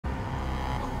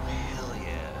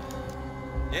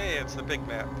Yeah, it's the big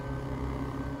map.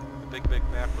 The big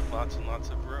map with lots and lots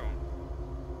of room.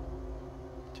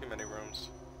 Too many rooms.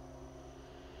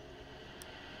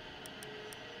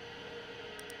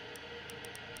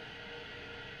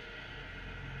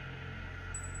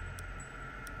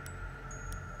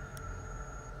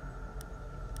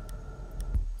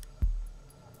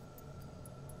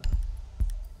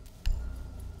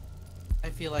 I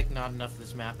feel like not enough of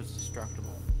this map is destructible.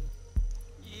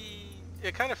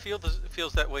 It kind of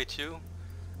feels that way too.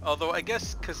 Although I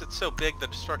guess because it's so big, the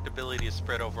destructibility is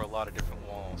spread over a lot of different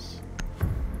walls.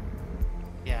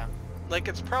 Yeah. Like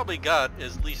it's probably got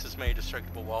at least as many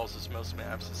destructible walls as most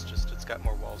maps. It's just it's got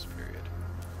more walls, period.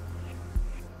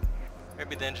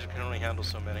 Maybe the engine can only handle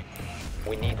so many.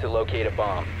 We need to locate a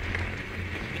bomb.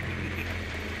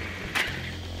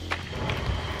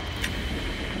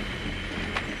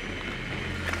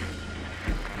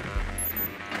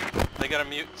 They got a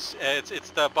mute. It's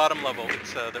the bottom level.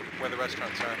 It's where the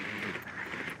restaurants are.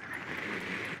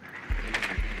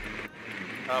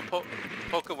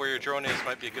 Polka, where your drone is,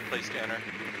 might be a good place to enter.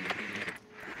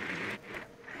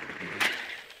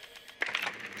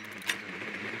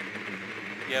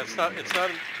 Yeah, it's not in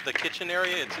the kitchen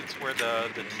area. It's where the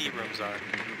tea rooms are.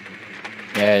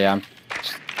 Yeah, I'm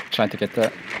just trying to get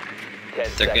there.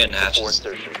 They're getting hatches.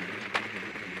 Okay.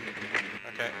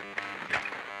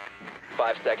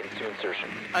 5 seconds to insertion.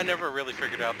 I never really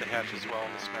figured out the hatch as well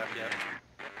on this map yet.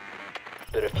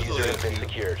 The diffuser has been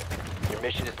secured. Your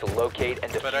mission is to locate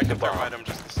and defuse but I can the bomb. thermite them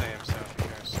just the same, so who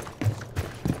cares?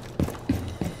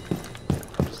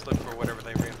 Just look for whatever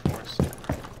they reinforced.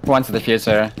 One's the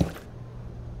diffuser.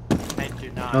 I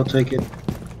do not. I'll take it.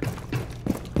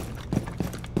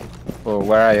 Oh,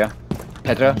 where are you?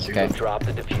 Pedro? You Okay. have dropped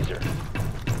the diffuser.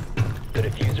 The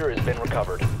diffuser has been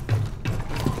recovered.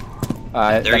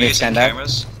 Let They're me using scan that.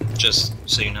 cameras, just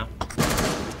so you know.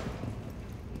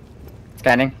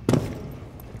 Scanning.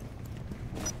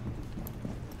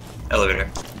 Elevator.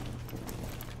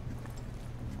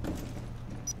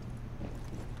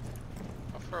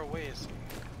 How far away is he?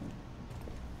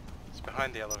 It's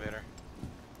behind the elevator.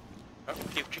 Oh,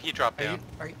 he dropped down.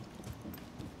 Are you?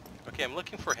 Okay, I'm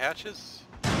looking for hatches.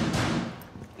 I'm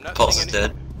not Pulse seeing is any.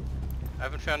 dead. I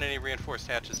haven't found any reinforced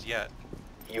hatches yet.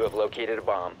 You have located a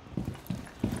bomb.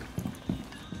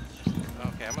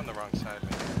 Okay, I'm on the wrong side,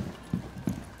 maybe.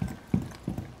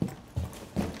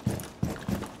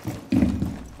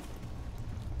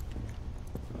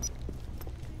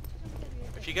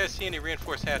 If you guys see any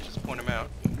reinforced hatches, point them out.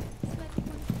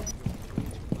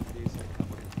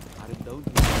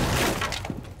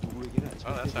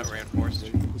 Oh, that's not reinforced.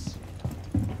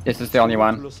 This is the only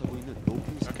one.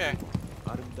 Okay.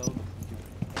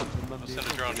 I'll send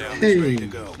a drone down. Hey.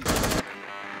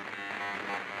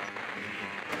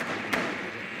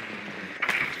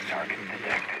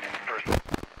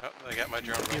 Oh, they got my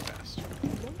drone real fast.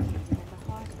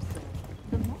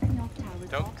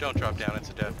 Don't drop down, it's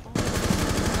a dead.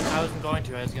 I wasn't going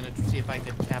to. I was going to see if I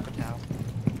could tap a towel.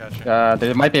 Gotcha.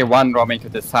 There might be one roaming to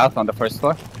the south on the first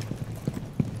floor.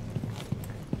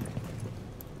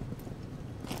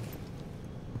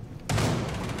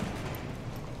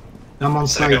 I'm on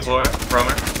Second site. floor,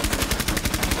 roamer.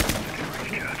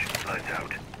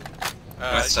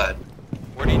 North side.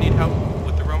 Where do you need help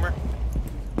with the roamer?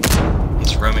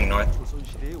 He's roaming north.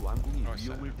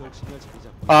 North side.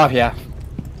 Oh yeah,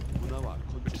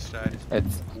 Which side? it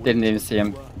didn't even see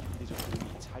him.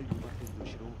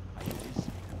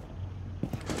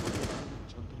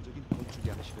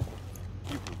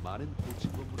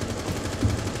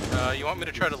 You want me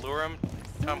to try to lure him,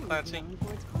 Tom Clancy?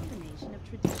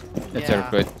 It's Yeah.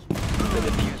 good. The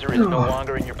diffuser is no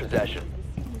longer in your possession.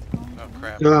 Oh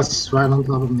crap. That's right on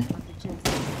top of me.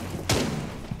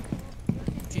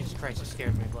 Jesus Christ, it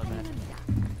scared me, Bloodman.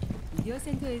 미디어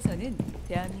센터에서는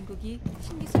대한민국이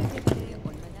신기술 개발에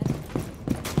얼마나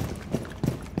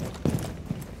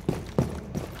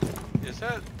Is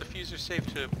that diffuser safe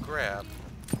to grab?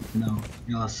 No,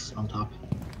 yes, on top.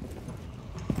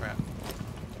 Crap.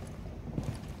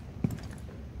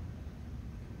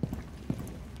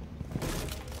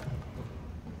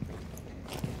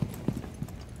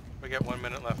 We got 1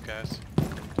 minute left, guys.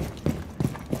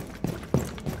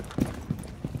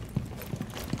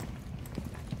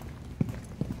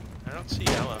 I don't see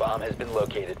yellow. Bomb has been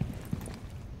located.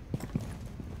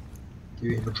 Do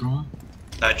you have a drone?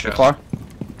 Nitro. Floor.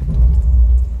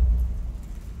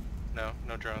 No,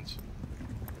 no drones.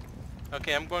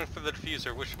 Okay, I'm going for the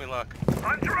diffuser. Wish me luck.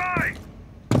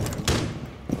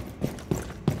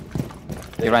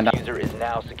 The He ran down. diffuser is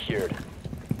now secured.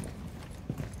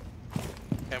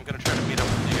 Okay, I'm gonna try to meet up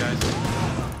with you guys.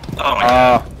 Oh my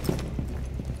god.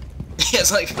 He has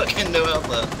like fucking no health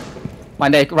left.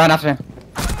 One day, run after him.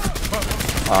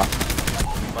 Oh,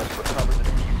 Must recover the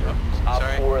diffuser. Op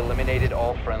Sorry. 4 eliminated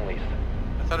all friendlies.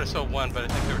 I thought I saw one, but I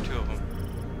think there were two of them.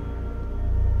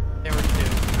 There were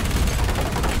two.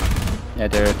 yeah,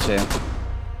 there are two.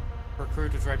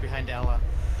 Recruit was right behind Ella.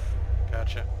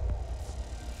 Gotcha.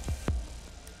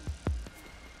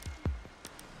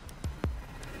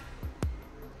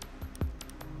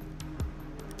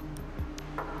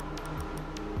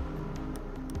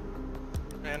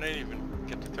 Man, I didn't even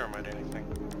get to thermite anything.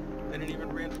 They didn't even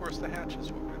reinforce the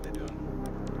hatches. What were they doing?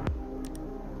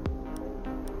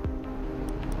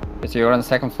 So you're on the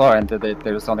second floor and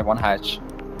there's only one hatch.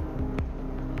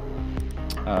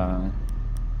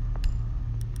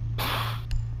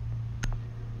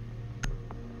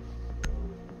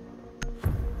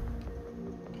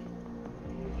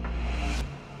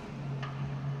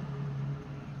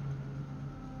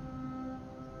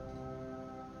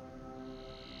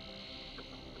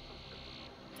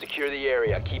 Secure the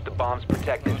area. Keep the bombs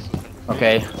protected.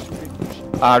 Okay.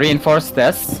 Reinforce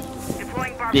this.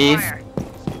 These.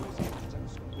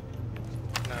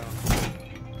 No.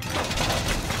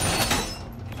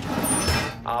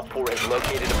 Op 4 has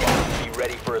located a bomb. Be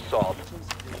ready for assault.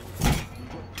 Be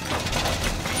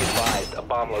advised, a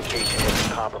bomb location has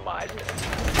been compromised.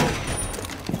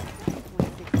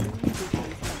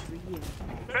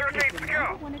 Barricade secure.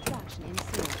 One attraction in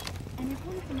Seoul, and is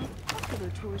one of the most popular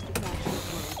tourist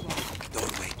attractions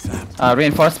worldwide.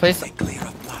 Reinforce, please.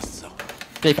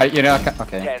 Steve, you're not.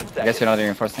 Okay. 10 I guess seconds. you're not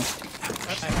reinforcing. 5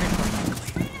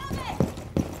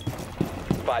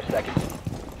 seconds.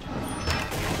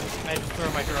 I just throw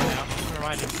my drone out. Never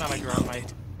mind, it's not my drone, my...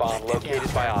 Bomb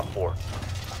located by Op 4.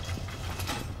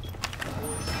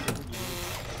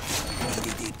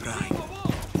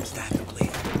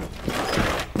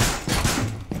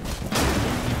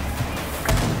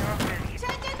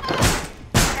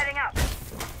 Heading up.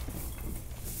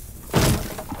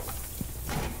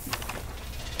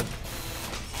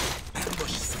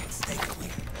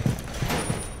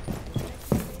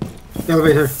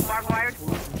 Elevator. Mark wired.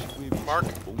 Mark?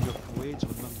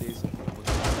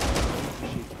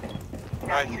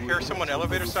 I hear someone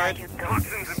elevator side.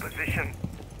 Toxins in position.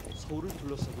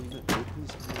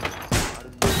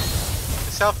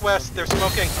 Southwest, they're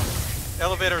smoking.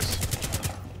 Elevators.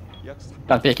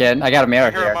 Don't peek in. I got a mirror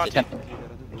I hear a here. Monty. You can...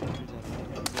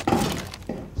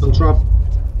 Don't drop.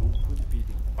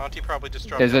 Monty probably just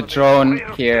dropped. There's a elevator. drone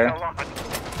here.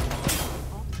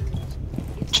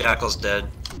 Jackal's dead.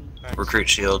 Thanks. Recruit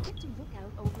shield.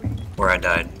 Where I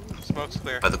died. Smoke's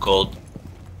clear. By the cold.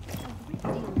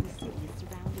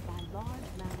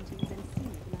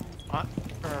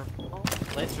 Or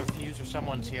Blitz or Fuse or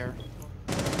someone's here.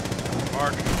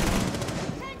 Mark.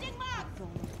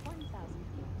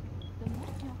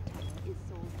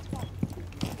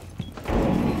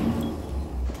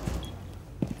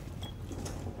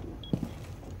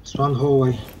 It's one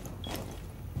hallway.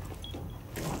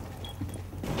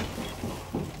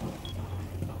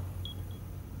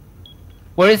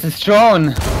 Where is this drone?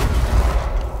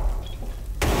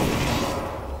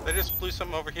 They just blew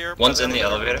something over here. One's in the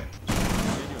elevator.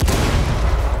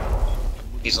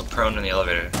 He's prone in the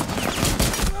elevator.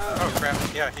 Oh crap,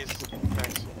 yeah, he's...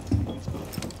 Thanks.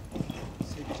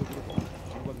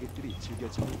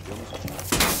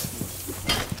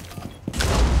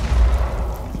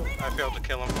 I failed to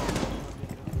kill him.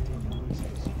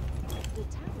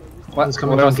 What? One's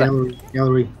coming Where from was that?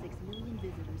 gallery.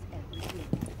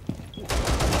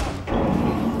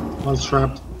 One's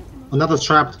trapped. Another's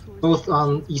trapped. Both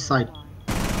on east side.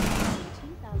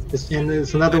 And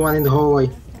there's another one in the hallway.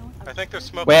 I think they're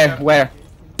smoking. Where? out. Where?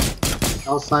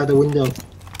 Outside the window.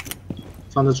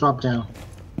 From the drop down.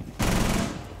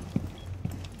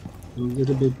 A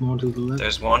little bit more to the left.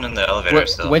 There's one in the elevator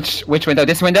still. Which window?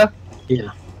 This window?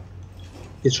 Yeah.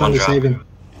 He's trying One to drop. save him.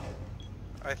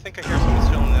 I think I hear someone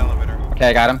still in the elevator. Okay,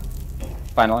 I got him.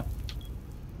 Finally.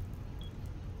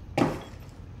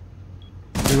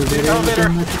 Elevator!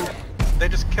 They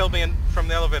just killed me from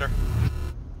the elevator.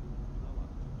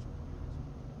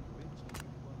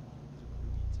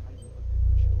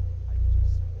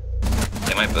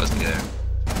 They might both be there.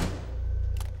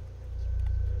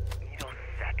 Needle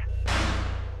set.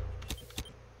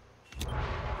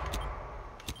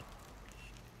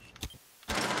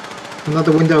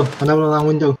 Another window. Another long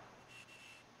window.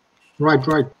 Right,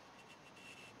 right.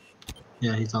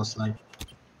 Yeah, he's outside.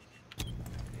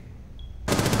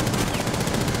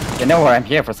 You know where I'm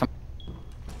here for some.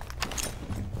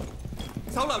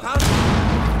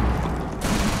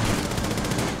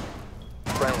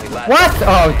 Friendly last. What?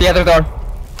 Oh, the other door.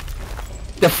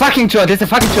 The fucking drone. There's a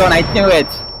fucking drone. I knew it.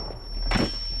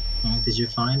 Did you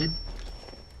find it?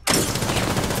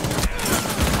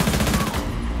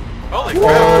 Holy crap,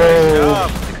 nice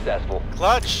job. Successful.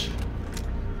 Clutch!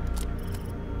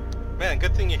 Man,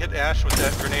 good thing you hit Ash with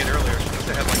that grenade earlier. She must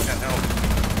have had like 10 health.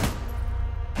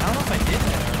 I don't know if I did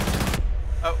that.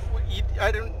 Oh,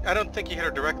 I don't think you hit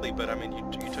her directly, but I mean,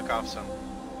 you took off some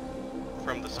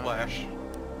from the splash.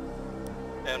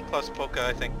 And plus Polka,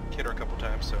 I think, hit her a couple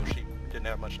times, so she didn't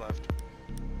have much left.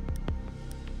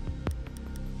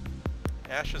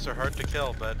 Ashes are hard to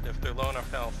kill, but if they're low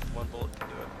enough health, one bullet can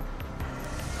do it.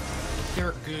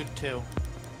 They're good too.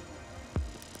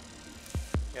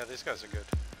 Yeah, these guys are good.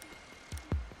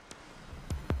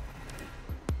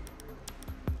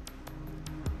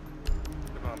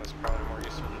 The bomb is probably more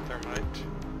useful than thermite.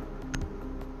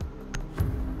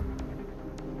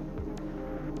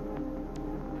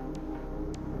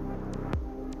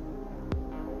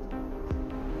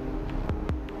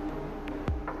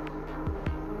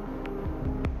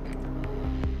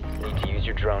 Need to use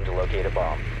your drone to locate a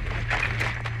bomb.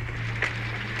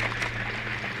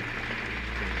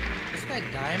 Is this guy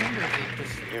diamond or is he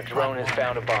just... Your drone has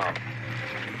found a bomb.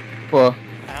 Cool.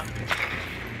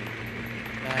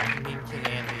 Mean King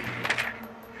Andy.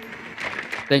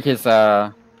 I think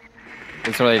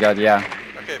it's really good, yeah.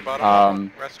 Okay, bottom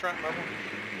level, restaurant level.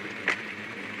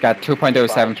 Got 2.07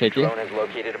 Drone kg. has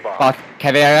located a bomb. But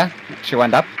Caveira, she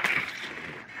went up.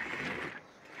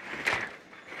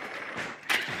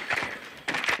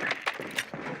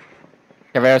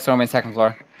 Caveira's room in second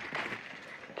floor.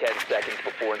 10 seconds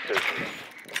before insertion.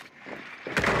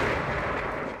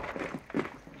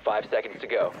 5 seconds to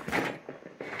go.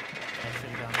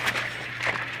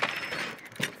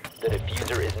 The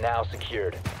diffuser is now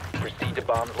secured. Proceed to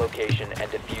bomb's location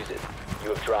and defuse it. You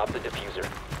have dropped the diffuser.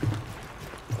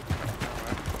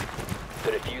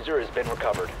 The diffuser has been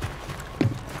recovered.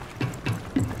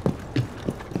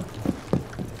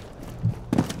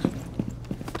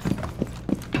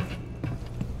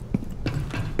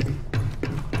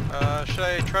 Should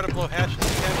I try to blow hatches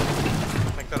again?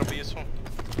 I think that'll be useful.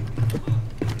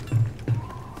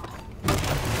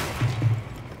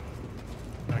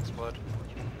 Explode.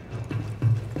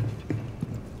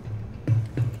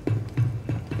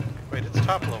 Wait, it's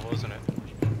top level, isn't it?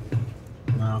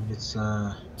 No, it's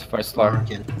First floor.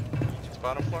 American. It's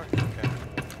bottom floor? Okay.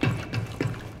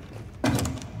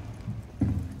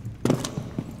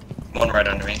 One right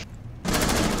under me.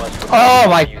 Oh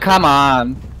my, come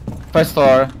on! First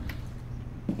floor.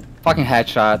 Fucking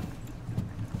headshot.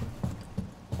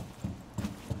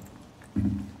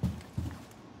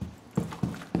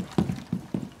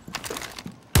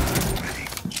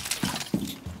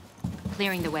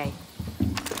 Clearing the way.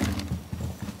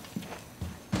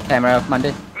 Camera of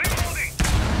Monday.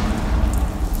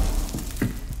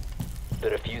 The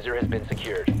diffuser has been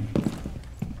secured.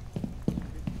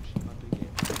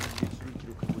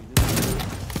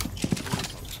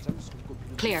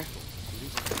 Clear.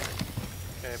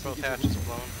 Okay, both hatches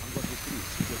blown.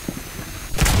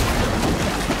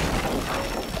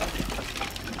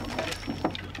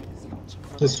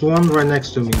 There's one right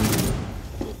next to me.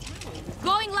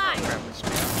 Going live. Crap, it's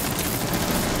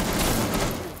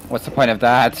What's the point of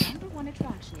that? Number one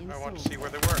attraction in I wanted to Seoul. see where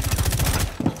they were,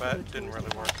 but it didn't really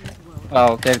work.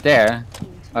 Oh, they're there,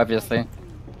 obviously. It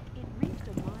reached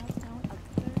a milestone of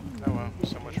 30 Oh well,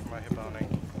 so much for my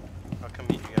hiboning. I'll come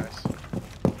meet you guys.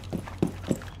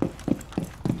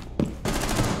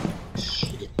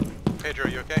 Shit. Pedro,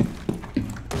 you okay?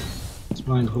 It's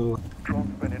mine hole.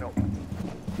 Drone spinning up.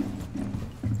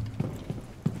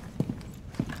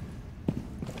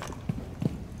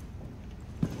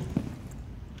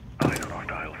 Eyes on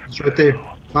hostiles. It's right there.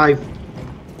 5.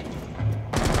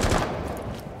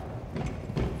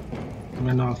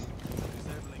 Ran off.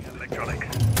 Electronic.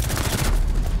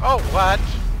 Oh, what?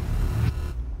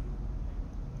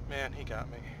 Man, he got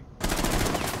me.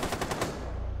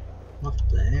 What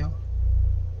the hell?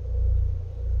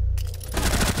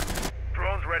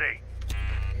 Drone's ready.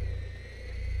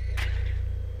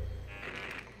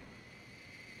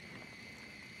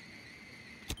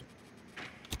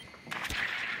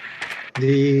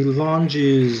 The lounge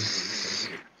is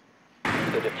The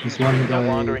He's diffuser one is no guy-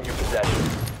 longer in your possession.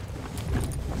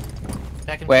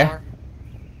 Second Where? floor.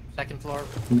 Second floor.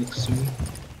 next to me.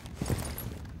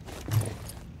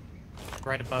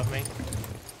 Right above me.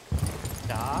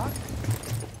 Doc?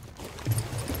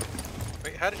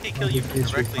 Wait, how did he kill you from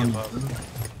It's directly fun. above?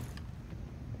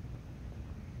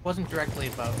 Wasn't directly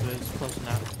above, but it was close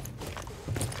enough.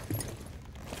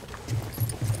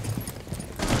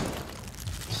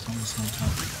 Someone's on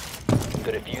top.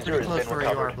 The diffuser Pretty has close been where you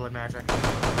are, recovered. Blood Magic.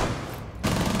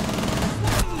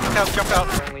 Jump out, jump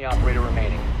out! Only operator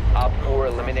remaining. Op 4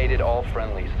 eliminated all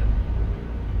friendlies.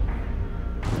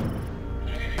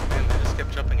 Man, they just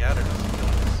kept jumping at it.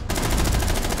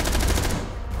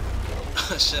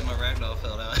 Oh shit, my ragdoll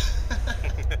fell down.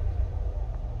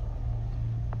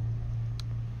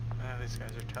 These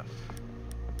guys are tough.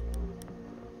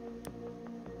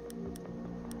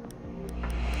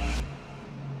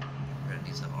 We're gonna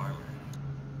need some armor.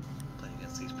 Playing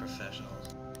against these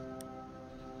professionals.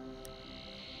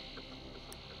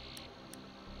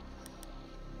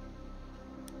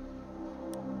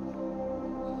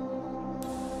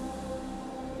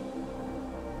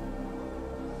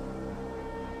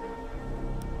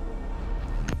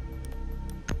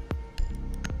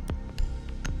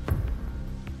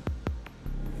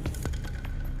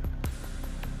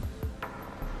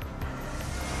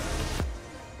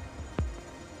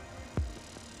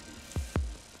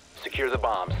 Secure the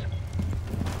bombs.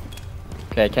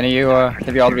 Okay, can you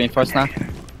have you all reinforced now?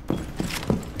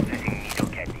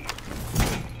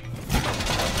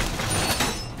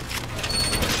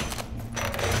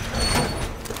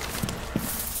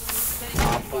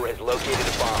 Op 4 has located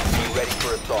a bomb. Be ready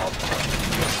for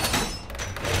assault.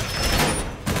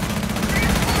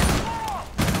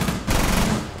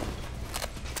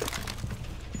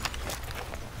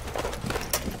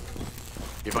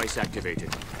 Device activated.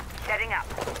 Setting up.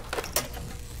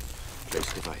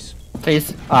 Place device.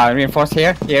 Please, reinforce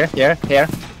here, here, here, here.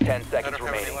 10 I don't seconds have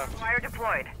any remaining. left. Fire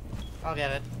deployed. I'll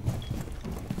get it.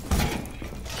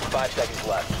 5 seconds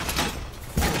left.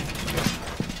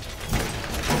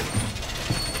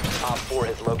 Op 4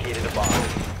 has located a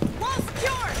bomb. Wall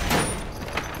secured.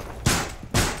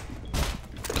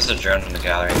 There's a drone in the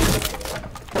gallery.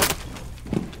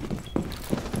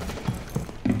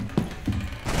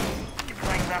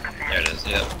 Deploying welcome mat. There it is,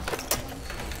 yep.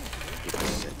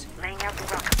 Device set. Laying out the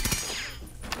welcome.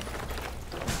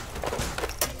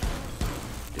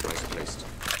 Device placed.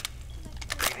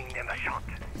 Giving them a shot.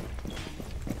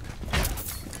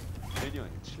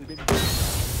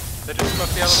 They just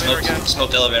smoked the elevator again.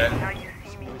 Smoked elevator. Now you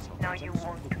see me. Now you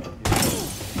won't.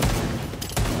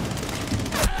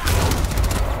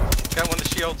 Got one of the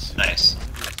shields. Nice.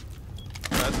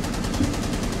 Red.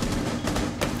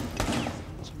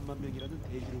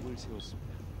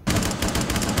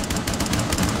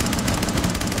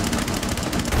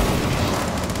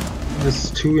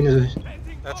 There's two in the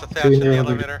That's a Thatch in the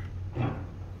elevator.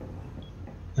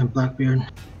 and Blackbeard.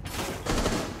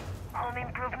 Home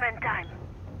improvement time.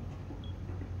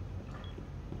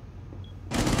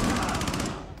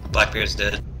 Blackbeard's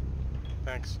dead.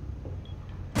 Thanks.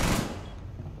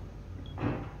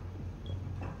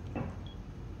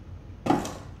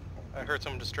 I heard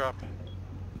someone just drop.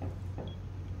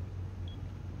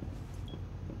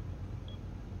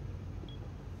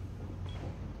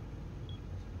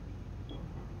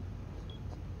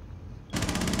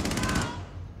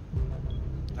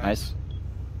 Nice.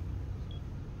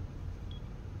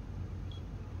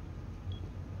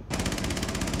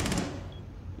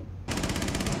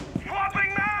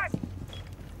 Swapping that!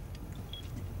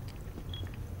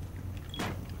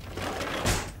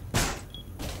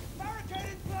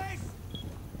 Barricade in place!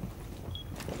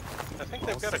 I think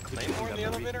they've got a claymore in the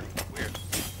elevator? Weird.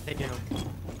 They do.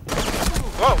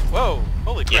 Whoa, whoa!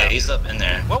 Holy crap. Yeah, he's up in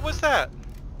there. What was that?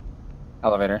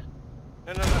 Elevator.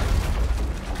 No, no, no.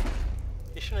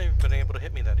 He shouldn't have been able to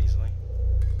hit me that easily.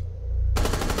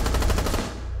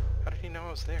 How did he know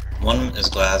I was there? One is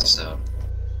glass, so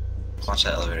watch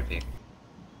that elevator peak.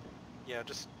 Yeah,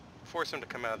 just force him to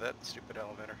come out of that stupid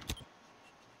elevator.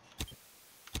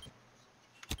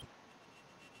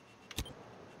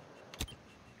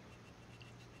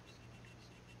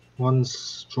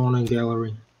 One's drawn in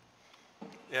gallery.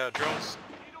 Yeah, drones.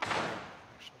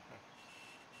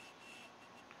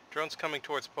 Drone's coming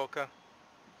towards Polka.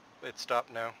 It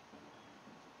stopped now.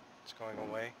 It's going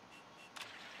away.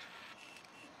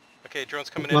 Okay, drone's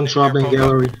coming in. One's near dropping Polka.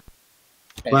 gallery.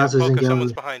 Yeah, Glass is in Polka, gallery.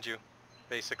 someone's behind you,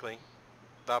 basically.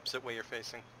 The opposite way you're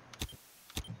facing.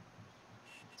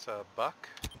 It's a buck.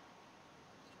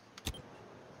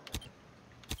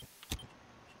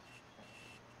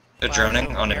 They're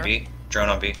droning on a B. Drone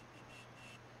on B.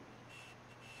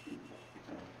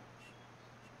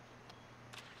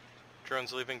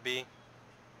 Drone's leaving B.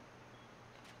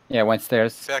 Yeah, went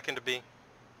stairs. Back into B.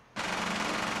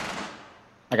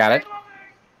 I got it.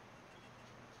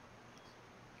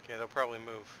 Okay, they'll probably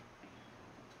move.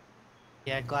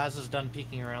 Yeah, Glaz is done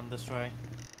peeking around this way.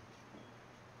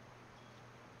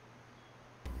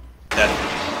 Dead.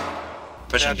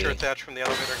 Pushing Thatch B. or Thatch from the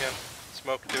elevator again.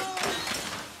 Smoke too.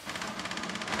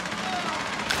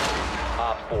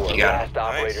 Op 4, You got it. last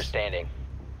operator Nice. standing.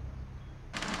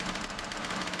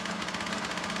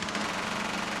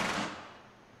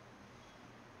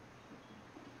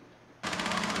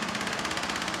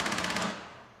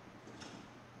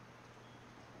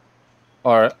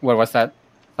 Or what was that?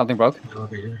 Something broke?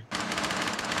 Elevator.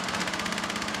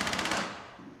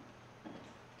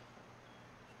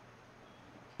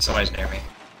 Somebody's near me.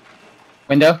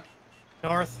 Window?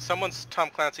 North. Someone's Tom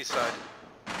Clancy's side.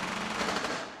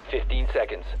 15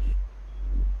 seconds.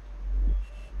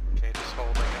 Okay, just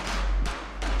hold, I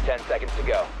guess. 10 seconds to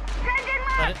go.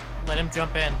 Let him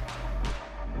jump in.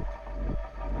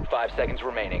 5 seconds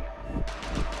remaining.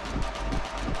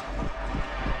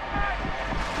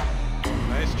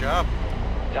 Nice job.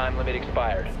 Time limit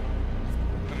expired.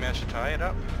 We managed to tie it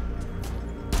up.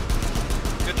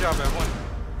 Good job, everyone.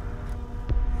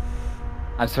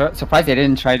 I'm surprised they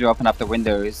didn't try to open up the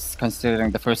windows,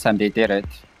 considering the first time they did it.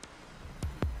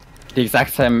 The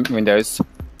exact same windows.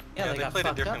 Yeah, they got played it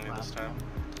fucked up differently this last time.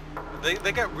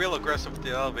 They got real aggressive with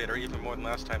the elevator, even more than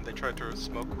last time. They tried to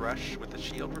smoke rush with the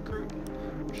shield recruit,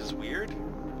 which is weird.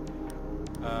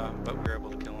 But we were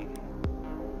able to kill him.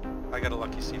 I got a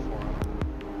lucky C4 on him.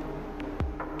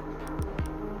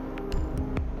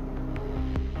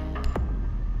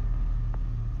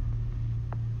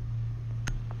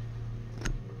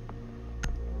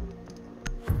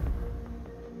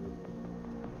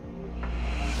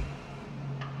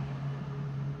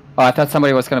 Oh, I thought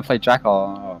somebody was gonna play Jackal.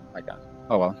 Oh my god.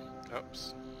 Oh well.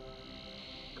 Oops.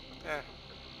 Eh.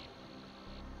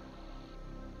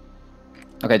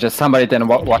 Okay, just somebody didn't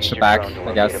watch the Use your back, drone to I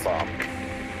locate guess. a bomb.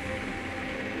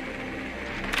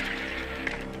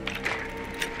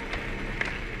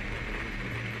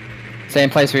 Same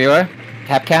place we were?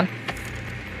 Tap can?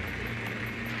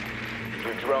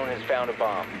 Your drone has found a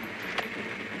bomb.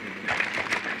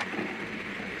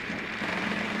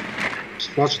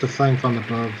 Just watch the flame from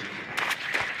above.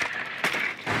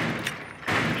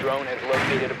 Drone has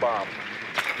located a bomb.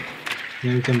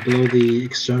 Then we can blow the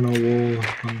external wall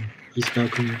on east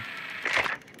balcony.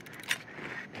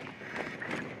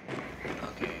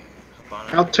 Okay.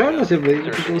 Habana. Alternatively, we can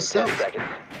Insertion go in 10 south. seconds.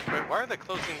 Wait, why are they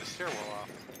closing the stairwell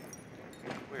off?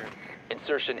 Weird.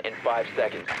 Insertion in 5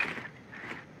 seconds.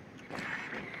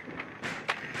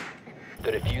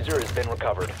 The diffuser has been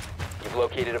recovered. You've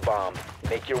located a bomb.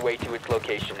 Make your way to its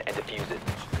location and defuse it.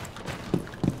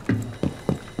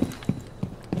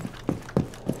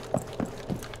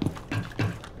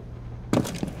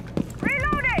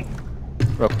 Reloading!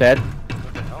 Rope dead.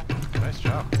 What the hell? Nice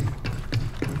job.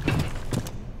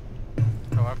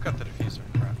 Oh, I've got the diffuser.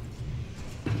 Crap.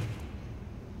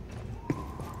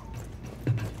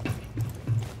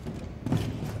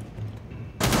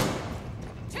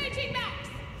 Changing max.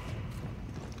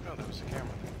 Oh, there was a camera.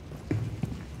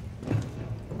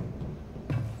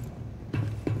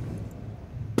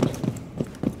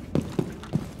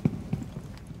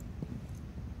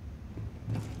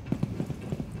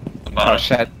 Oh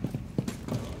shit.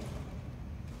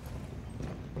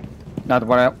 Not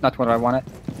what I wanted.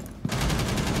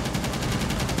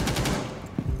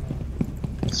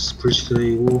 Let's push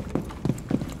the wall.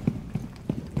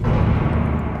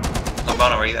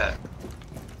 Habana, where you at?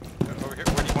 Over here.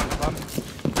 Where do you want the bomb?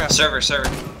 Crap. Server. The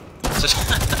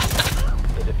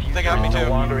diffuser They got me is no too.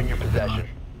 longer in your possession.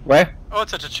 Where? Oh,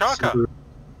 it's a Tachanka. Server.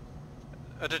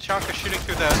 A Tachanka shooting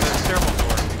through that stairwell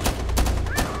door.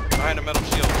 Behind a metal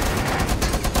shield.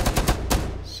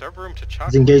 Server room He's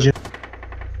Tachanka. engaging.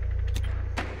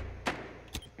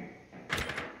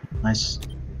 Nice.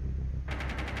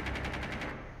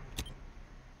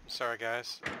 Sorry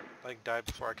guys. I died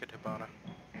before I could Hibana.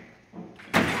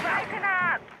 Lighten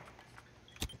up!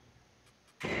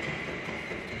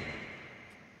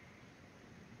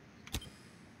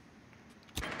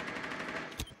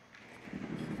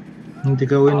 Need to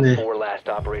go in Op there. 4 last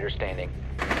operator standing.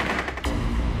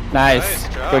 Nice.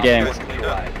 Nice job. Good game. Guys cleaned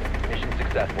up. Neutralized. Mission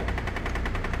successful.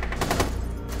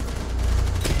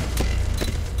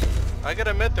 I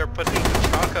gotta admit, they're putting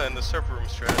Tachanka in the server room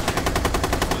strategy.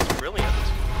 It was brilliant.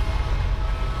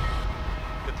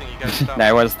 Good thing you guys stopped.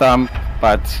 That was dumb,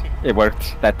 but it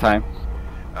worked that time.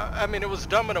 I mean, it was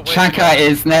dumb in a way. Chanka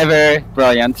is never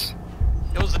brilliant.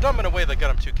 It was dumb in a way that got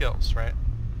him 2 kills, right?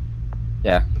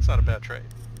 Yeah. That's not a bad trade.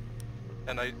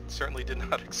 And I certainly did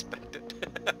not expect it.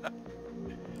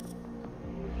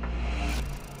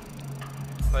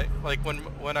 like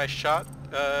when I shot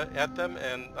at them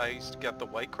and I got the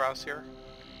white crosshair,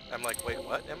 I'm like, wait,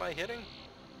 what am I hitting?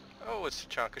 Oh, it's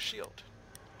Tachanka's shield.